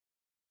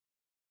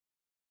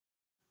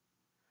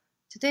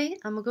Today,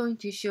 I'm going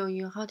to show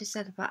you how to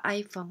set up an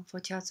iPhone for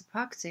Charles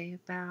proxy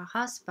by a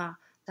hotspot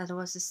that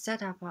was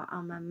set up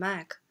on my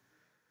Mac.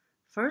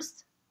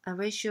 First, I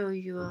will show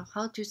you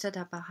how to set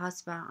up a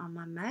hotspot on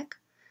my Mac.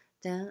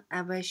 Then,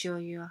 I will show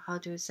you how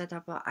to set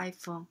up an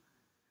iPhone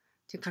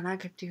to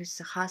connect to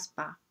the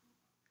hotspot.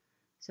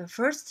 So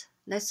first,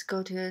 let's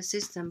go to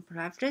System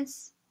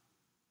Preference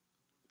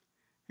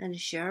and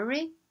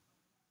Sharing.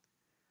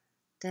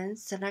 Then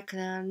select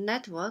the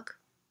network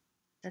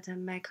that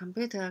my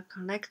computer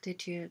connected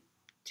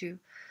to.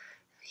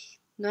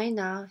 Right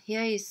now,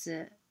 here is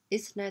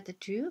Ethernet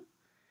 2,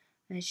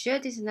 and share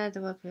this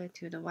network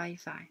to the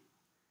Wi-Fi.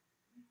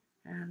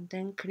 And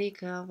then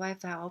click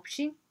Wi-Fi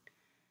option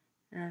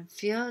and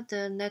fill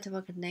the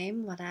network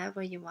name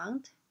whatever you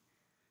want.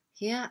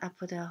 Here I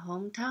put a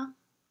hometown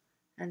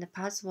and the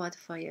password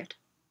for it.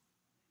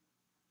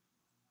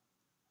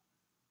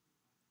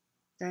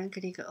 Then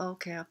click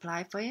OK,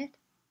 apply for it.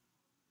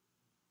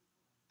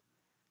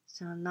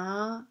 So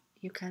now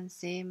you can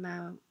see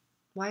my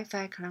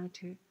Wi-Fi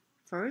connected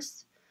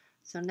first.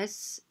 So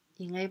let's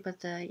enable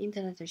the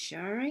internet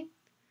sharing.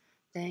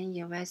 Then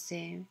you will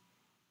see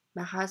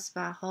my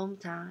hotspot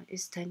hometown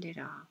is turned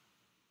on.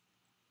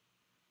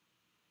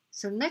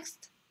 So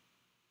next,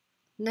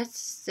 let's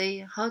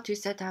see how to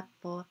set up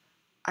for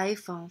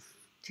iPhone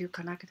to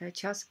connect the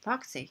Charles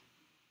proxy.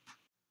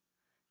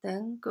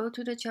 Then go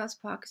to the Charles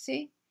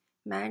proxy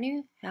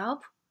menu,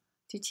 Help,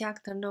 to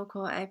check the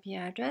local IP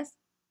address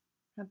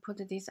and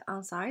put this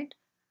on site.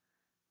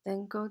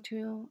 Then go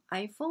to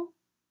iPhone,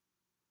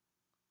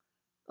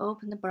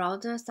 open the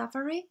browser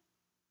Safari,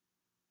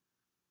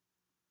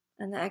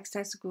 and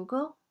access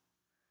Google.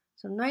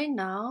 So right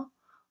now,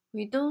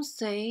 we don't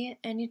see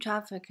any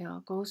traffic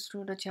goes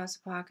through the Charles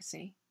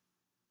proxy.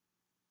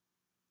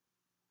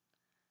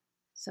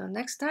 So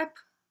next step,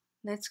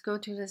 let's go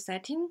to the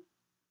setting,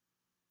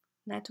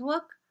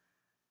 network,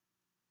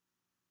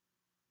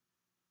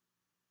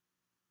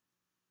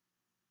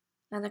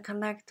 and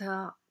connect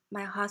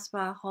my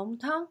hotspot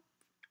hometown.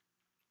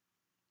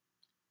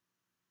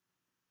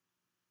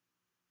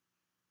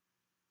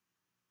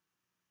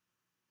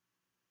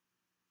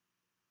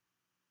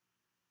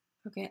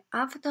 Okay,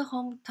 after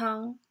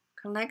hometown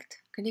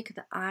connect, click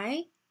the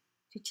I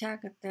to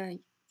check the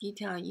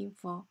detailed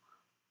info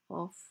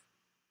of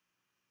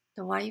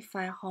the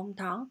Wi-Fi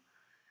hometown.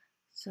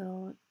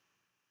 So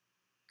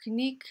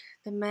click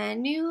the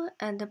menu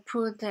and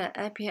put the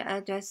IP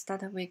address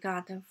that we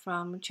got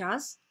from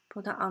Charles,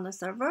 put on the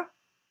server.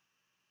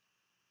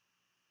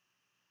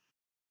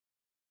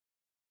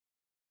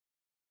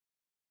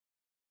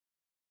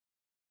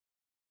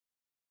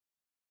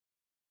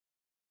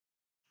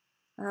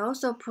 I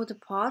also put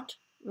port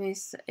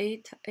with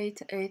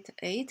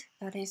 8888,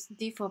 that is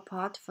default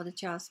port for the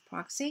Charles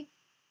proxy.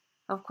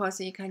 Of course,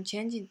 you can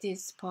change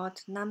this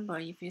port number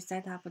if you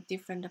set up a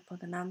different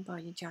port number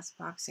in Charles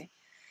proxy.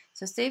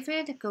 So save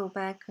it, go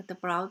back to the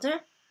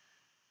browser.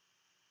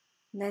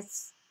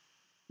 Let's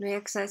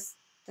re-access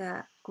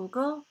the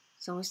Google.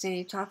 So we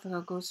see traffic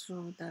goes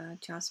through the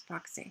Charles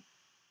proxy.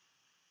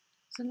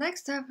 So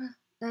next step,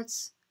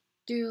 let's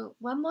do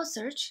one more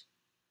search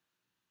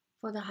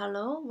for the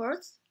hello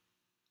world.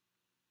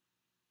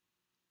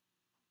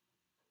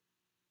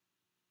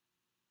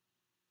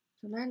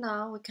 So right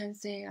now we can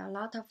see a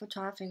lot of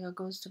traffic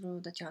goes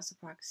through the Charles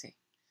proxy.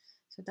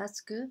 So that's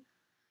good.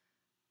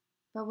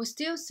 But we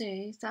still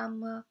see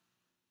some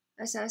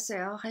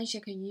SSL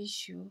handshake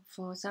issue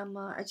for some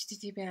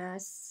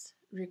HTTPS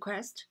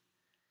request.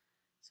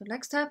 So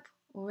next step,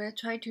 we will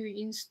try to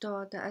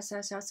install the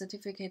SSL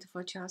certificate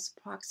for Charles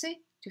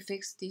proxy to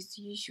fix this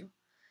issue.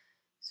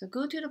 So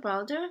go to the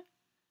browser,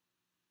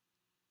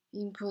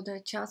 input the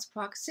Charles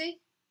proxy.com/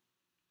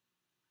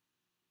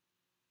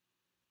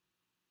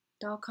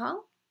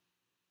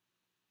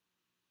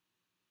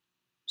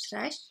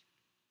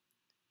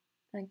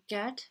 and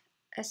get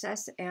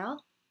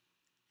SSL,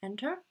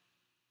 enter.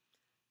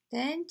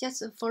 Then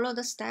just follow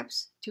the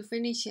steps to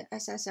finish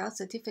SSL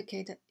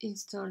certificate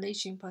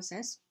installation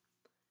process.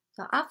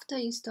 So after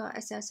install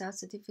SSL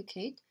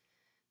certificate,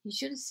 you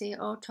should see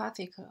all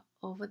traffic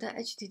over the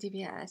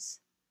HTTPS.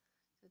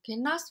 Okay,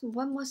 last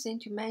one more thing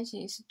to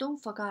mention is don't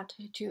forget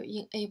to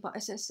enable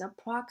SSL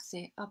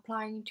proxy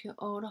applying to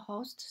all the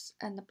hosts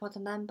and the port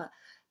number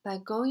by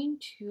going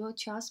to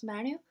Charles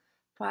menu,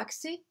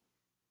 proxy,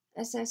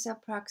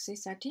 SSL proxy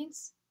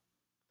settings.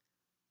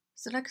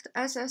 Select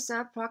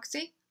SSL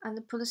proxy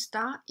and put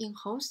star in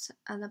host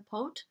and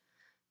port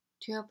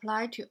to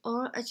apply to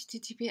all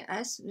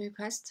HTTPS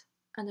requests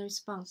and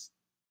response.